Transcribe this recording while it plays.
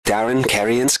Darren,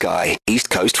 Kerry and Sky, East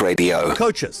Coast Radio.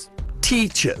 Coaches,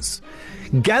 teachers,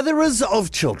 gatherers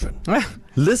of children,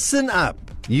 listen up.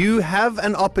 You have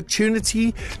an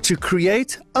opportunity to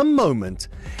create a moment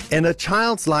in a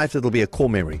child's life that'll be a core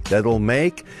memory, that'll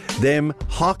make them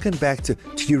harken back to,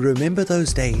 do you remember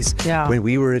those days when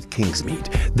we were at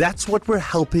Kingsmead? That's what we're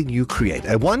helping you create.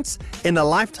 A once in a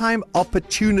lifetime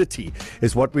opportunity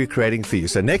is what we're creating for you.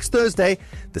 So next Thursday,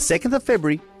 the 2nd of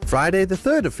February, Friday, the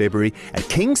 3rd of February at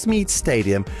Kingsmead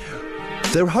Stadium,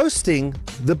 they're hosting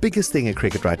the biggest thing in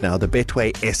cricket right now, the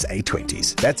Betway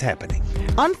SA20s. That's happening.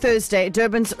 On Thursday,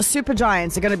 Durban's Super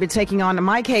Giants are going to be taking on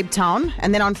My Cape Town.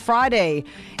 And then on Friday,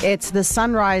 it's the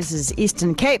Sunrisers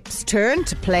Eastern Cape's turn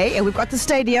to play. And we've got the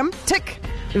stadium, tick.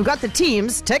 We've got the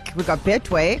teams, tick. We've got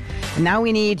Betway. And now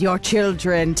we need your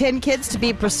children. 10 kids to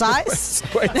be precise.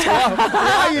 Wait,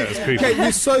 why are you? Okay,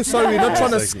 we're so sorry. We're not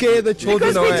trying to scare the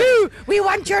children Because away. we do. We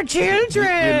want your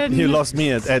children. You lost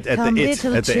me at the Come,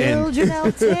 little at the children, end.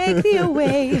 I'll take thee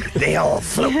away. They all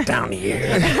float down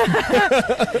here.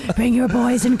 Bring your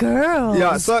boys and girls.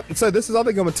 Yeah, so this is how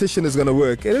the competition is going to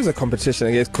work. It is a competition,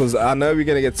 I guess, because I know we're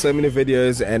going to get so many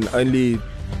videos and only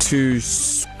 2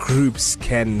 groups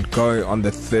can go on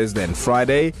the Thursday and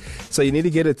Friday. So you need to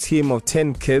get a team of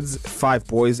 10 kids, 5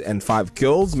 boys and 5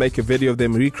 girls. Make a video of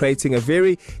them recreating a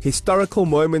very historical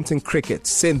moment in cricket.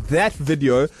 Send that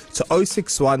video to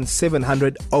 061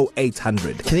 700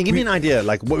 0800. Can you give me an idea?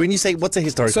 Like, when you say, what's a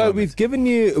historical So moment? we've given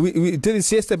you, we did this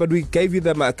yesterday, but we gave you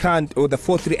the account or the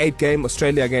 438 game,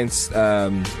 Australia against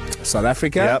South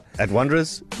Africa. Yep, at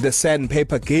Wanderers. The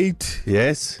Sandpaper Gate.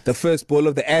 Yes. The first ball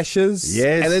of the Ashes.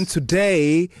 Yes. And then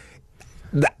today,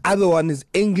 the other one is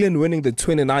England winning the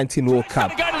 2019 World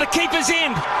Cup. Go to the keeper's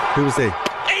end. Who was there?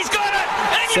 He's got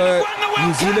it. So England won the World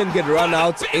New Zealand get run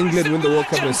out, England win the World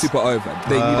Cup in a super over.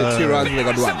 They needed 2 rounds and they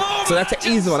got 1. So that's an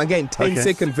easy one. Again,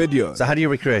 10-second video. So how do you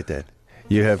recreate that?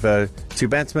 You have 2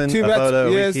 batsmen, Two a bats- bowler,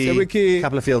 yes, a a wiki.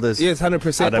 couple of fielders. Yes, 100%.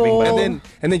 Bada bing,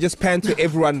 And then just pan to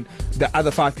everyone, the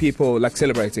other 5 people like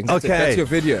celebrating. That's Okay. it. That's your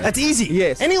video. That's easy.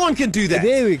 Yes. Anyone can do that.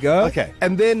 There we go. Okay.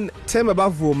 And then Themba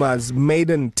Bavuma's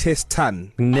maiden test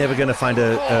ton. Never going to find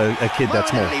a kid that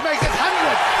small. He makes it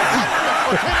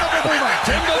 100.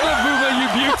 Themba Bavuma, you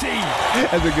beauty.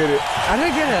 That's a good. I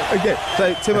don't get it. Okay,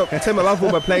 so Themba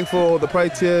Bavuma playing for the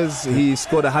Proteas, he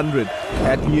scored 100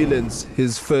 at Newlands,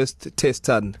 his first test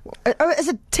ton. Is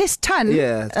it test ton?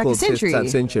 Yeah, it's like called a century. test ton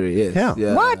century. Yes.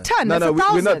 Yeah. What ton? No, That's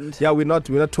no, 1,000. we're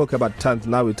not talking about tons.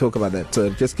 Now we talk about that. So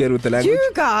just get with the language.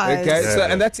 You guys. Okay, Yeah. so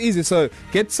and that's easy. So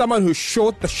get someone who's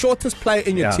short. The shortest player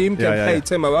in your Yeah, team can yeah, play yeah.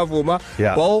 Themba Bavuma.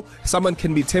 Yeah. Ball. Someone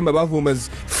can be Themba Bavuma's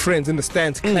friends in the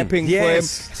stands clapping for him.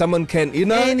 yes. Someone can,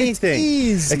 Anything. It's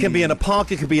easy. It can be in a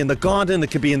park, it could be in the garden,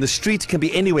 it could be in the street, it can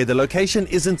be anywhere. The location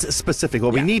isn't specific.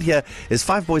 What we need here is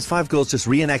 5 boys, 5 girls just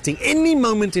reenacting any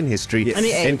moment in history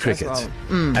Any age in as cricket. well.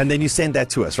 And then you send that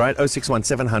to us, right? 061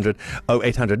 700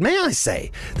 0800. May I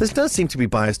say, this does seem to be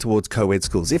biased towards co-ed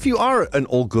schools. If you are an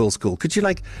all-girls school, could you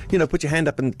put your hand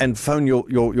up and phone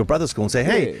your brother's school and say,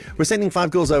 hey, we're sending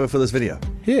 5 girls over for this video?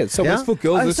 Yeah, so Yeah? it's for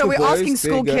girls. it's So for we're boys. asking There you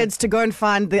school go. kids to go and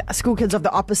find the school kids of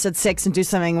the opposite sex and do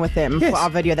something with them Yes. for our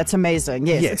video. That's amazing.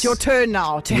 Yes. Yes. It's your turn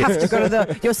now to have to go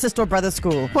to your sister or brother's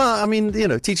school. Well, I mean,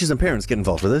 teachers and parents get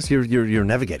involved with this. You're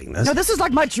navigating this. No, this is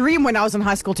like my dream when I was in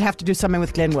high school to have to do something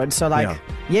with Glenwood. So Yeah.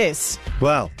 yes,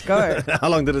 Well, Go. How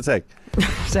long did it take?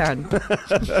 Darren.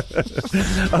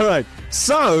 All right.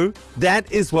 So that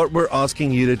is what we're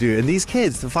asking you to do. And these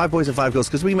kids, the 5 boys and 5 girls,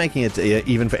 because we're making it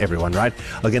even for everyone, right,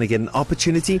 are going to get an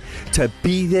opportunity to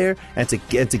be there and to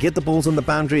get the balls on the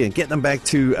boundary and get them back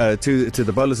to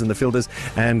the bowlers and the fielders.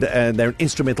 And they're an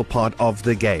instrumental part of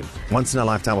the game. Once in a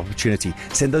lifetime opportunity.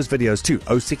 Send those videos to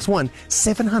 061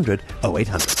 700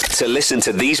 0800. To listen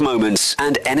to these moments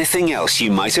and anything else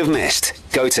you might have missed,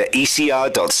 go to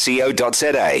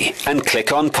ecr.co.za and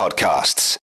click on podcasts.